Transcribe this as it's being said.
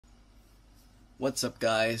What's up,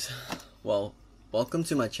 guys? Well, welcome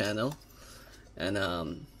to my channel,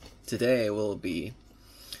 and today we'll be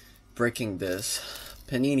breaking this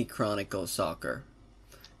Panini Chronicles Soccer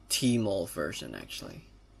Tmall version, actually.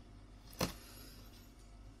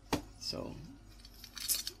 So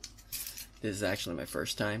this is actually my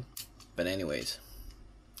first time, but anyways,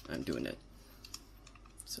 I'm doing it.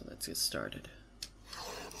 So let's get started.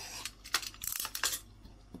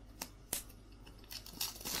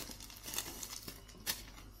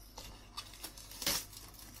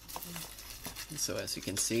 So as you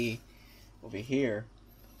can see over here,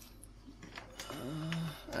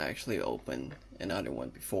 I actually opened another one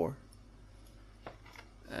before,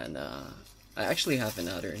 and I actually have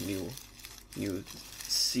another new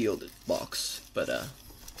sealed box, but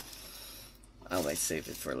I might save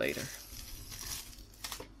it for later.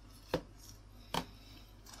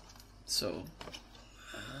 So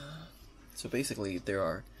basically there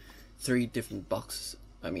are three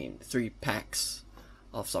packs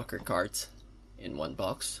of soccer cards in one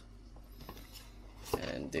box,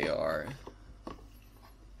 and they are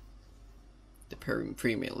the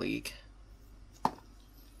Premier League,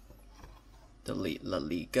 the La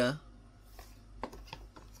Liga,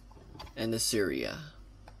 and the Serie A.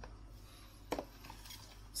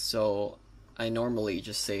 So I normally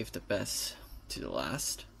just save the best to the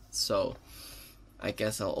last, so I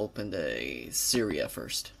guess I'll open the Serie A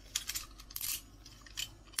first.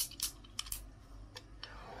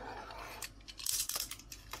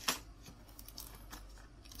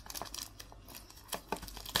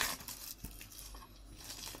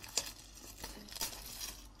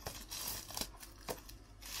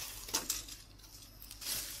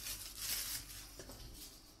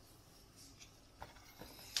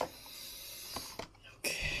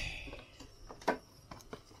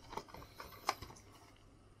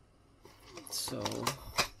 So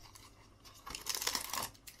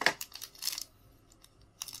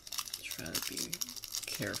try to be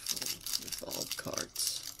careful with all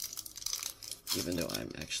cards, even though I'm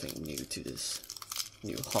actually new to this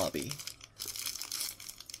new hobby,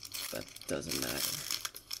 but doesn't matter.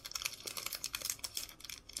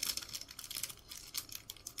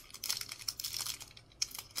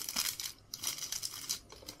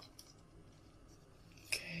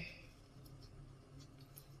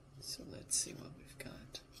 So let's see what we've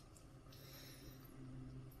got.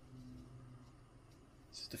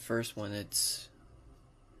 So the first one, it's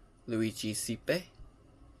Luigi Sipe.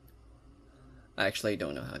 I actually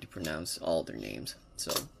don't know how to pronounce all their names,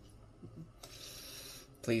 so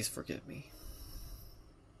please forgive me.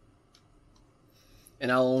 And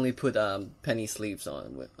I'll only put penny sleeves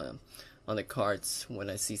on the cards when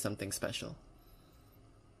I see something special.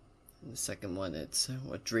 And the second one, it's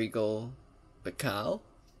Rodrigo Bacao.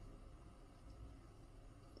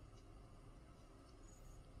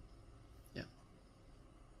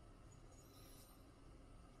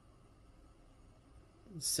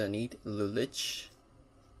 Sanit Lulich.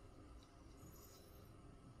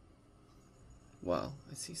 Wow,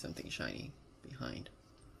 I see something shiny behind.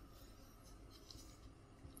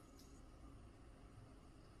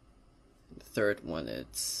 The third one,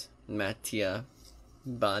 it's Mattia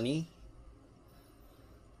Bani.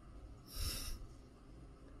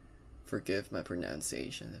 Forgive my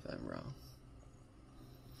pronunciation if I'm wrong.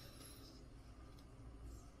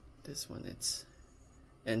 This one, it's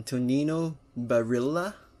Antonino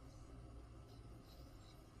Barilla.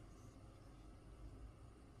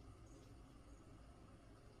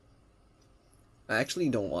 I actually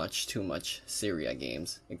don't watch too much Serie A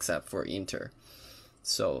games except for Inter,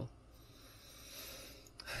 so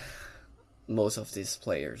most of these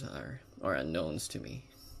players are unknowns to me.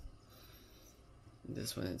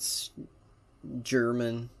 This one, it's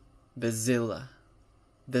German Bazilla.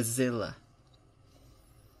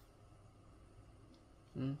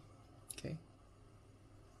 Okay.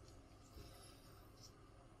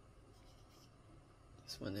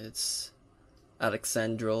 This one, it's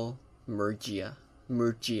Alexandro Murgia.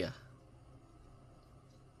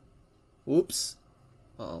 Oops.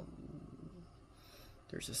 Well,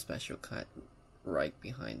 there's a special cut right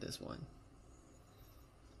behind this one.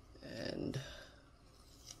 And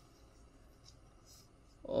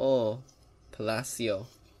oh, Palacio,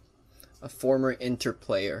 a former Inter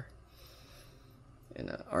player and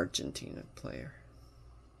an Argentina player.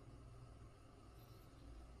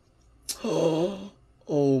 Oh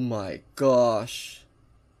my gosh.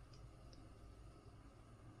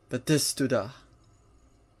 Batista.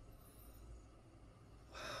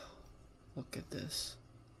 Look at this.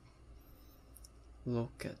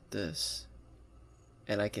 Look at this.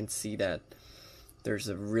 And I can see that there's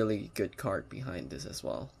a really good card behind this as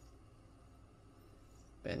well.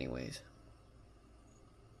 But anyways,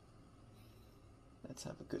 let's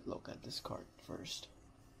have a good look at this card first.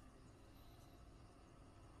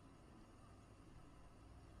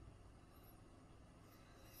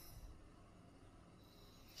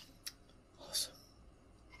 Awesome.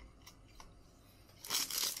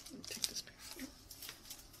 Let me take this back.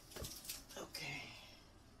 Okay.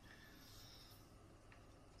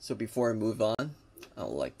 So before I move on, I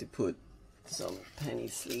would like to put some penny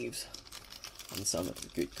sleeves on some of the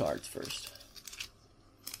good cards first.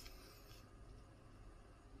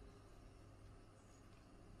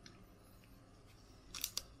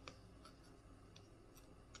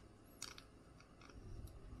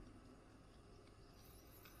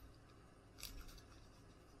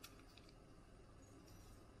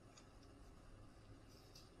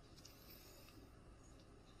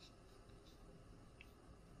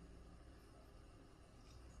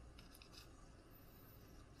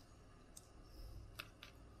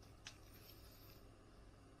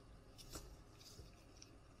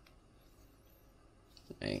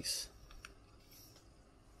 Nice.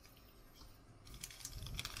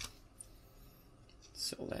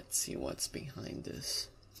 So let's see what's behind this.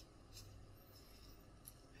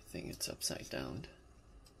 I think it's upside down.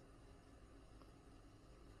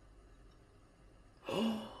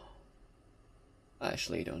 I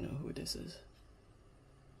actually don't know who this is.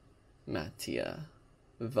 Mattia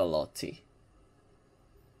Velotti.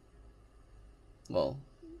 Well,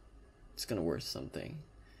 it's gonna worth something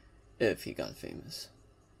if he got famous.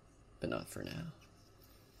 But not for now.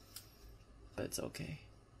 But it's okay.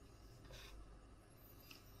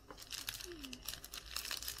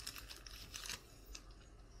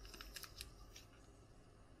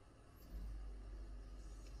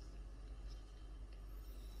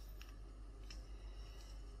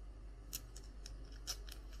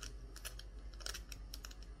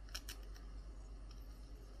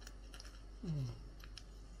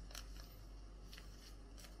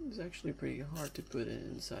 It's actually pretty hard to put it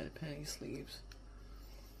inside a penny sleeves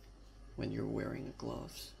when you're wearing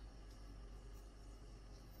gloves.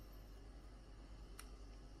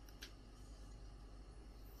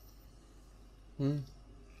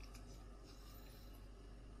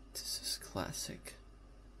 This is classic.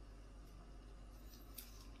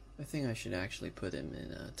 I think I should actually put him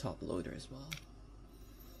in a top loader as well.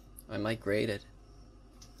 I might grade it.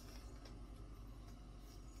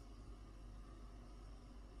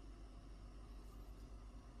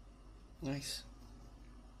 Nice.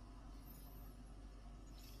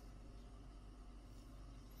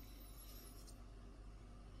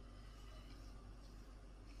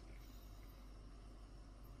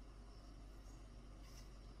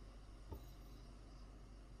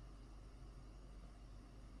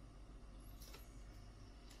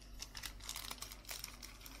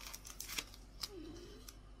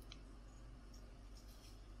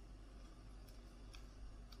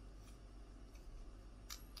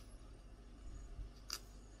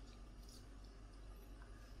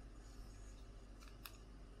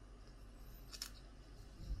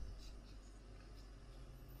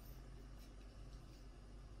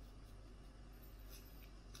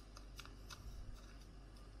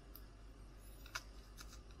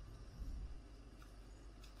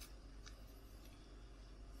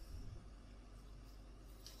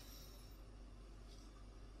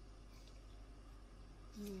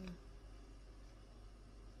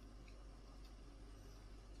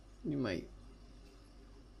 You might,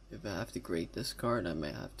 if I have to grade this card, I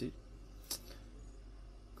might have to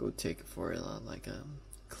go take it for like a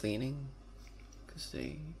cleaning, because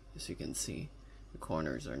they, as you can see, the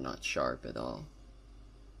corners are not sharp at all.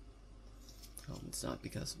 Oh, it's not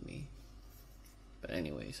because of me, but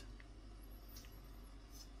anyways,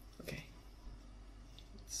 okay,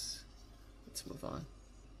 let's move on.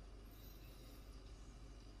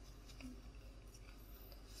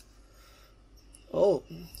 Oh,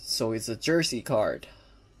 so it's a jersey card.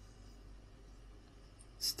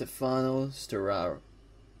 Stefano Sturaro.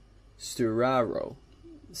 Stefano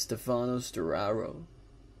Sturaro.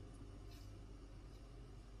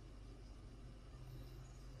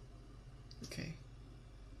 Okay.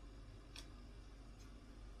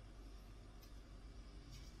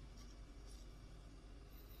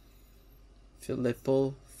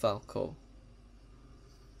 Filippo Falco.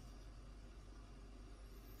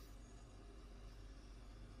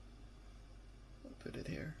 Put it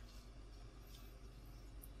here.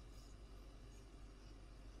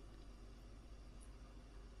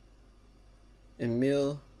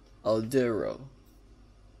 Emil Aldero.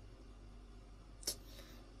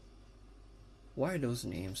 Why are those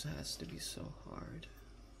names has to be so hard?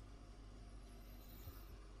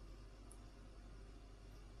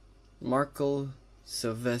 Marco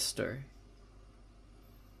Sylvester.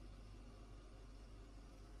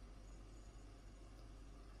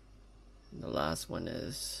 And the last one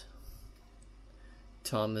is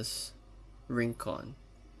Thomas Rincon.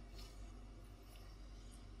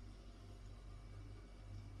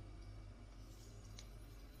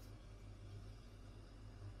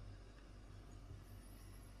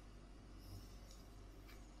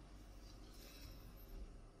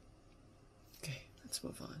 Okay, let's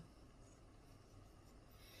move on.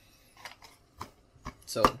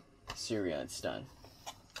 So, Serie A, it's done.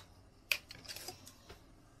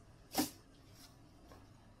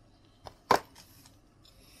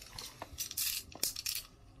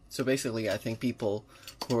 So basically, I think people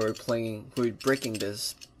who are breaking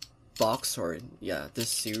this box, or this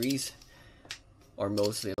series, are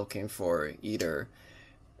mostly looking for either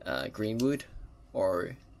Greenwood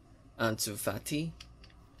or Fati.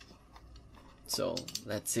 So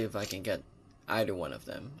let's see if I can get either one of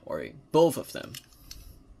them or both of them.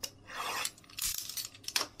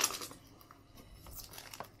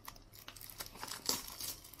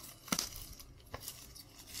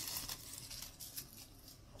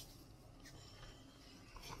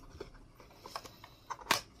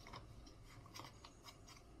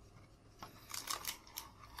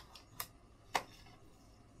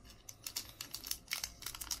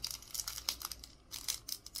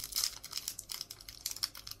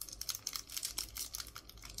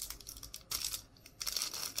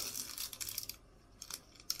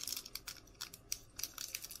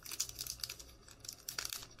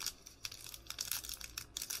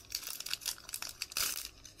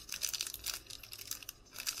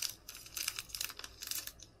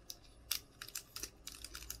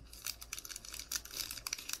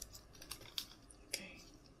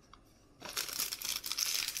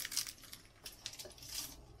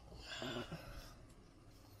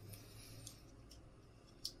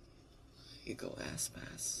 You go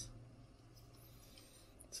Aspas.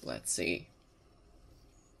 So let's see.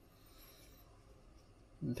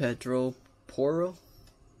 Pedro Porro.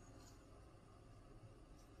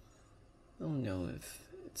 I don't know if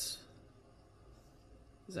it's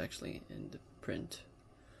actually in the print.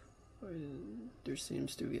 Or there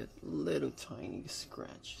seems to be a little tiny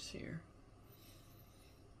scratches here.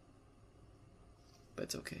 But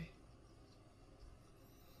it's okay.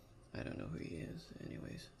 I don't know who he is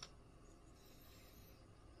anyways.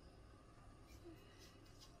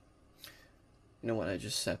 You know what, I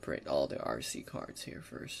just separate all the RC cards here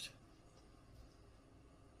first.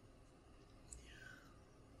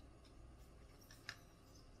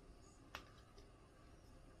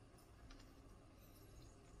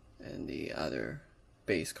 And the other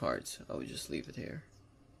base cards, I would just leave it here.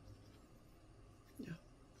 Yeah.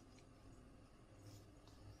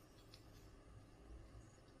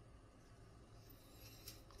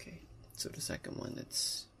 Okay, so the second one,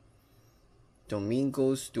 it's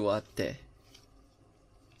Domingos Duarte.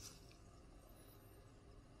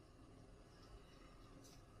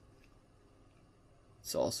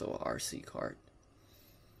 It's also a RC card.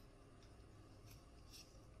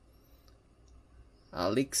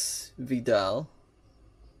 Alex Vidal.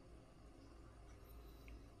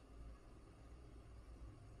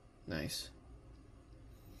 Nice.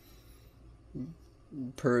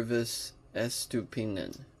 Purvis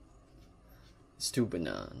Estupinan.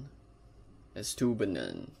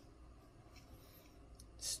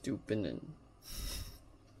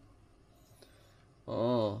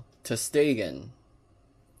 Oh, Testegen.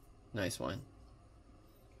 Nice one.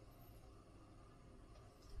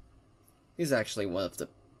 He's actually one of the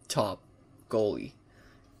top goalie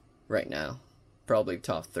right now. Probably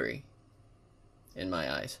top 3 in my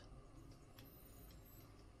eyes.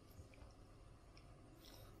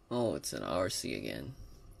 Oh, it's an RC again.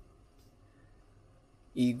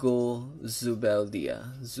 Igor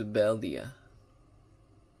Zubeldia.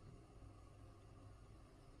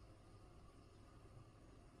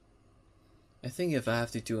 I think if I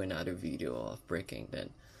have to do another video of breaking,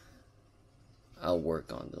 then I'll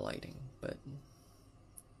work on the lighting, but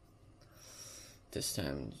this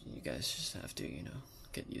time you guys just have to,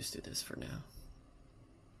 get used to this for now.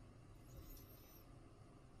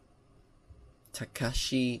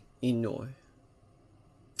 Takashi Inoue.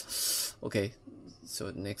 Okay,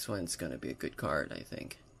 so the next one's gonna be a good card, I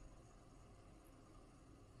think.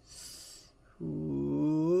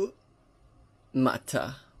 Ooh.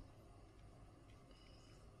 Mata.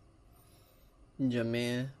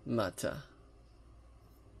 Jamir Mata.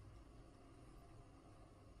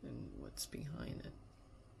 And what's behind it?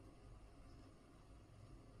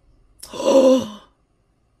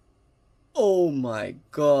 Oh my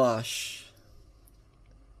gosh.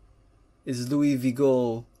 Is Louis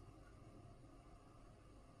Vigo...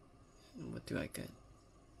 What do I get?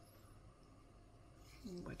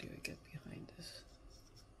 What do I get behind this?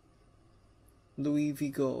 Louis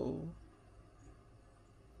Vigo.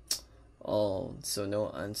 Oh, so no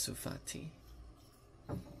Ansu Fati.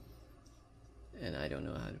 And I don't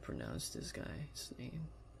know how to pronounce this guy's name.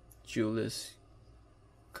 Julius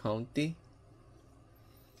Conti?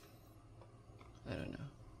 I don't know.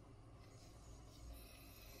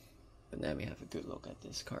 But let me have a good look at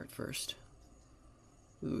this card first.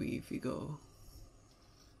 Louis Vigo.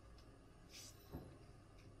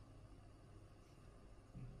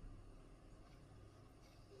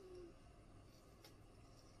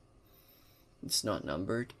 It's not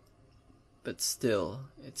numbered, but still,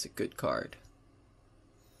 it's a good card.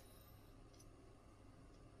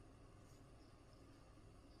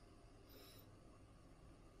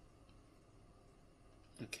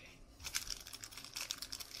 Okay.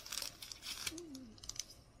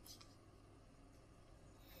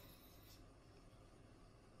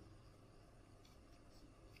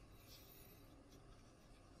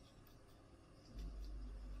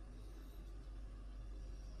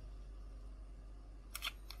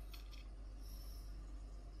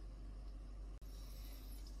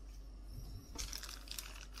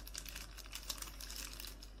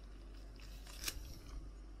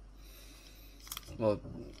 Well,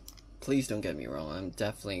 please don't get me wrong. I'm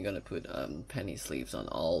definitely gonna put penny sleeves on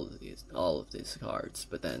all of these cards,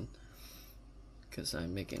 but then, because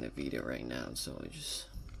I'm making a video right now, so I just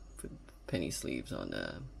put penny sleeves on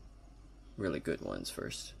really good ones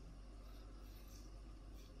first.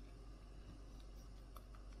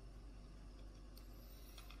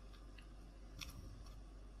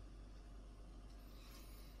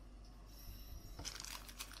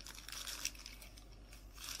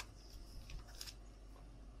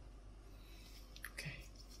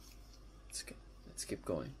 Let's keep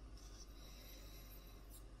going.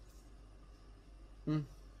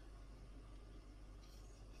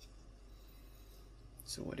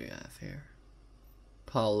 So what do you have here?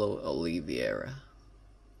 Paulo Oliveira.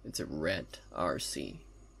 It's a red RC.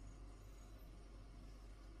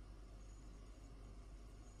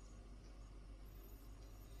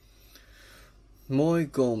 Moy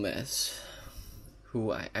Gomez,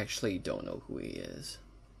 who I actually don't know who he is.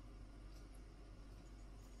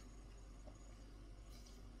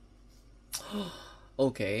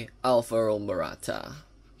 Okay, Alvaro Morata.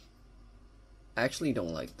 I actually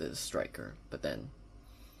don't like this striker, but then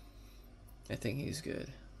I think he's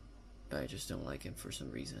good. But I just don't like him for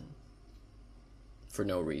some reason. For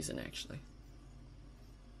no reason, actually.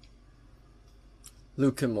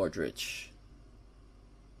 Luka Modric.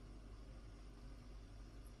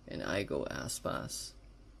 And Igo Aspas.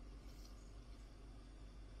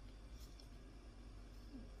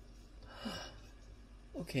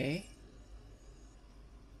 Okay.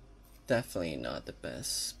 Definitely not the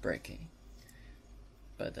best breaking.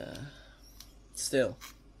 But still,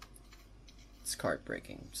 it's card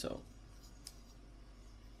breaking, so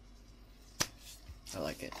I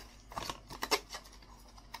like it.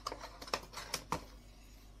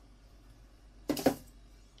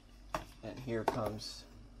 And here comes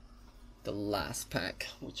the last pack,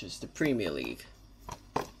 which is the Premier League.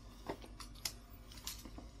 I'm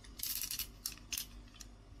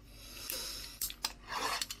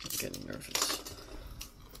getting nervous.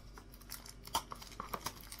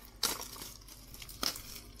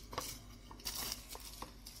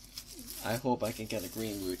 I hope I can get a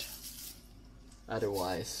Greenwood.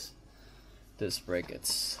 Otherwise, this break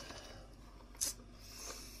it's...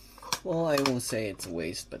 Well, I won't say it's a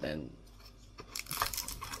waste, but then...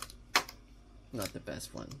 not the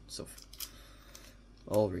best one. So,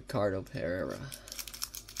 oh, Ricardo Pereira.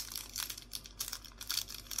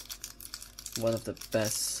 One of the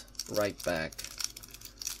best right back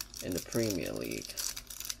in the Premier League.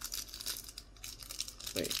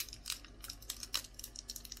 Wait.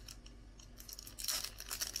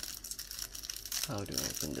 How do I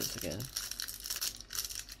open this again?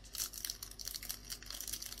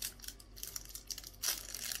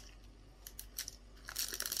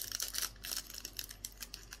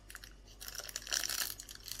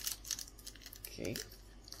 Okay.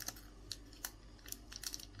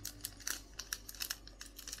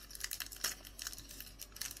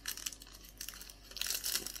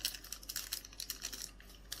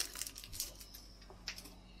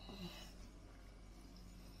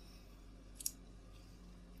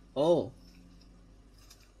 Oh,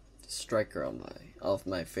 the striker of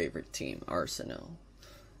my favorite team, Arsenal,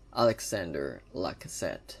 Alexander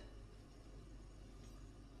Lacazette.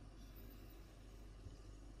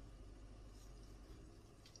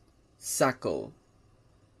 Sacco.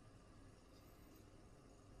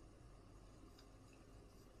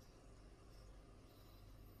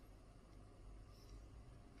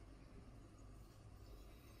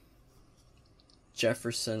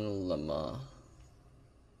 Jefferson Lamar.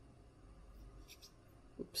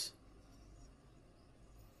 Oops.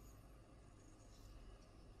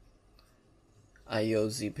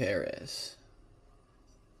 Ayoze Perez.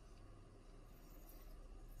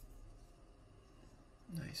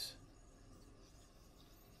 Nice.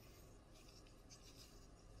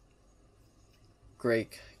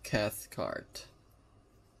 Greg Cathcart.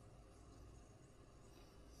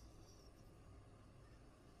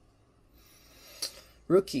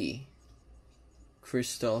 Rookie.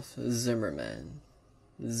 Christoph Zimmerman.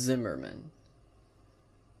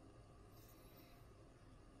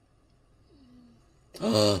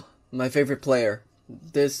 My favorite player.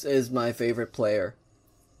 This is my favorite player.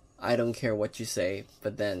 I don't care what you say,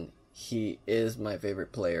 but then he is my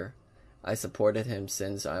favorite player. I supported him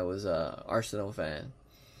since I was a Arsenal fan.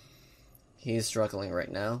 He's struggling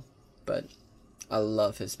right now, but I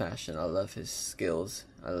love his passion. I love his skills.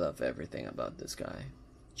 I love everything about this guy.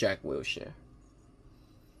 Jack Wilshere.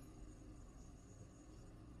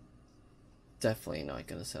 Definitely not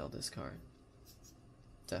gonna sell this card.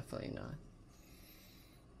 Definitely not.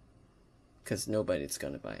 Because nobody's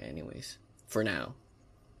gonna buy anyways. For now.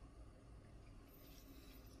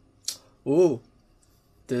 Ooh.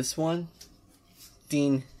 This one.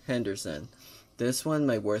 Dean Henderson. This one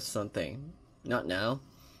might worth something. Not now.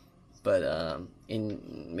 But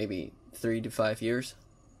in maybe 3 to 5 years.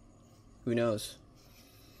 Who knows?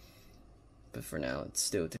 But for now, it's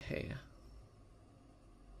still De Gea.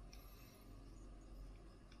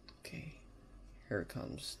 Okay. Here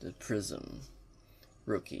comes the Prism.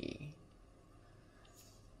 Rookie.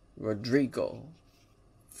 Rodrigo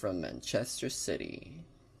from Manchester City.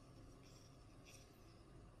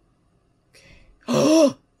 Okay.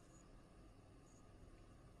 Oh!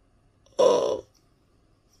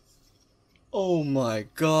 Oh my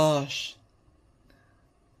gosh.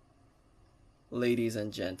 Ladies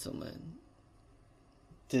and gentlemen,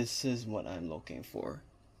 this is what I'm looking for.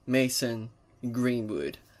 Mason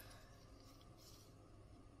Greenwood.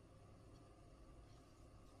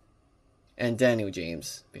 And Daniel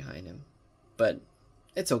James behind him. But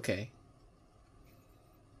it's okay.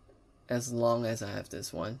 As long as I have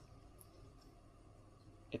this one,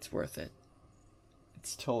 it's worth it.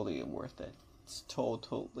 It's totally worth it. It's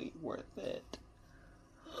totally worth it.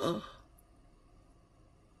 Okay.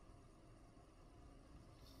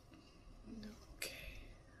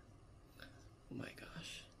 Oh my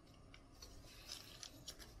gosh.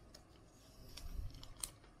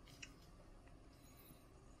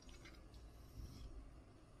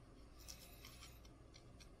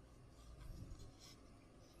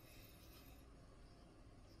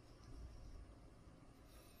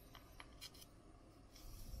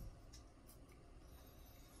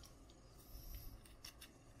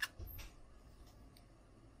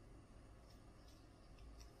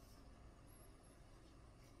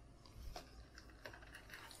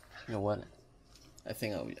 You know what? I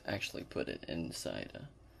think I would actually put it inside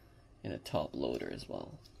in a top loader as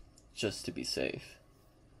well. Just to be safe.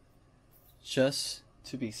 Just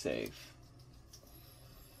to be safe.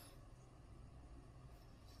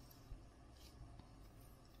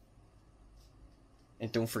 And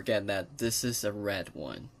don't forget that this is a red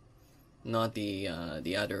one. Not the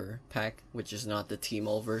other pack, which is not the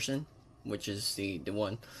Tmall version. Which is the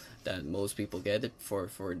one that most people get it for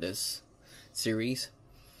this series.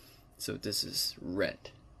 So this is red.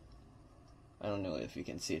 I don't know if you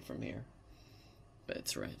can see it from here, but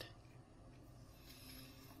it's red.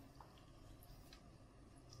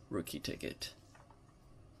 Rookie ticket.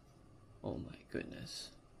 Oh my goodness.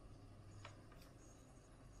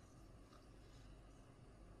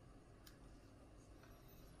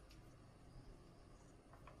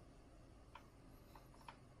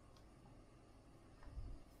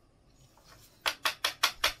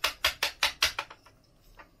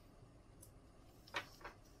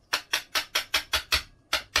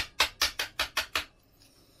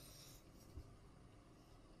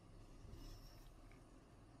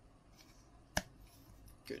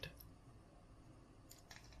 Good.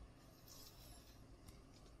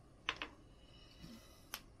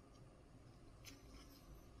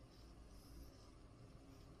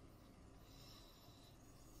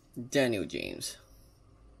 Daniel James.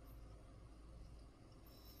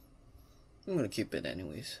 I'm gonna keep it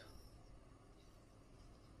anyways.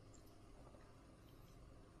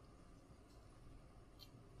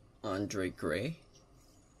 Andre Gray.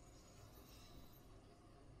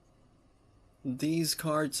 These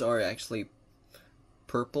cards are actually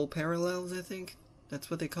purple parallels, I think. That's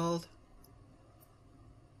what they called.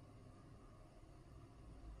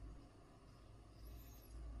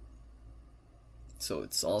 So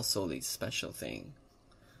it's also the special thing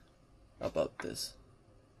about this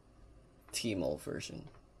Tmall version.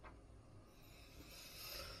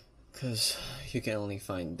 Because you can only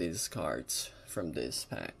find these cards from this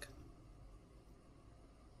pack.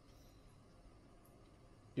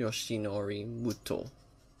 Yoshinori Muto,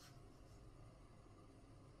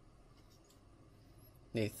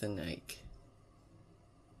 Nathan Ike,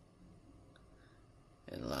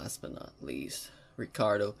 and last but not least,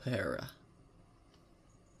 Ricardo Pereira.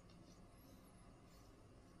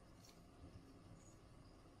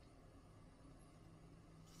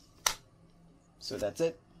 So that's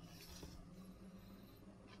it.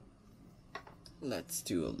 Let's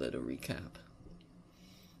do a little recap.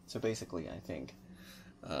 So basically, I think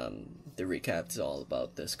the recap is all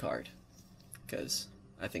about this card, because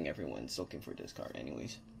I think everyone's looking for this card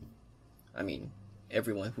anyways. I mean,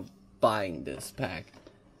 everyone who buying this pack,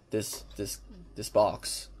 this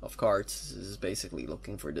box of cards is basically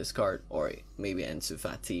looking for this card, or maybe Ansu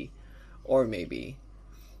Fati, or maybe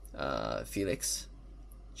Felix,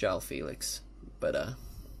 João Felix. But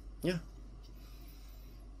yeah,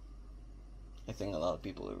 I think a lot of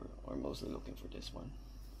people are mostly looking for this one.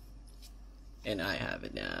 And I have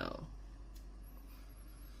it now.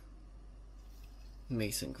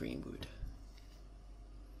 Mason Greenwood.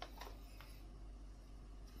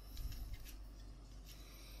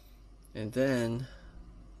 And then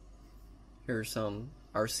here's some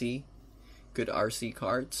RC, good RC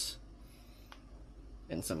cards,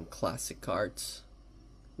 and some classic cards.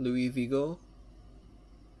 Louis Vigo,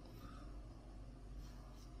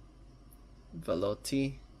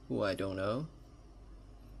 Velotti, who I don't know,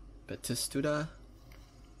 Batistuta.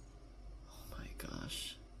 Oh my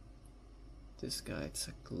gosh, this guy's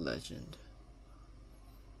a legend.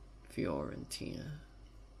 Fiorentina.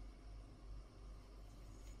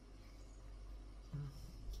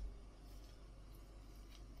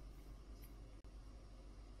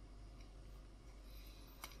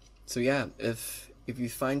 So yeah, if you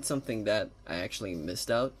find something that I actually missed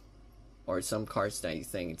out, or some cards that you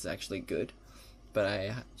think it's actually good, but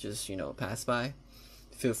I just, passed by,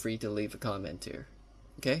 feel free to leave a comment here.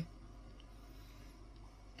 Okay?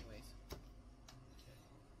 Anyways,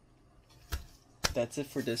 that's it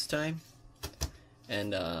for this time.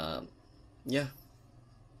 And yeah,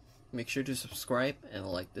 make sure to subscribe and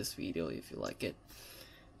like this video if you like it.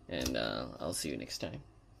 And I'll see you next time.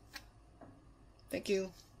 Thank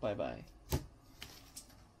you. Bye bye.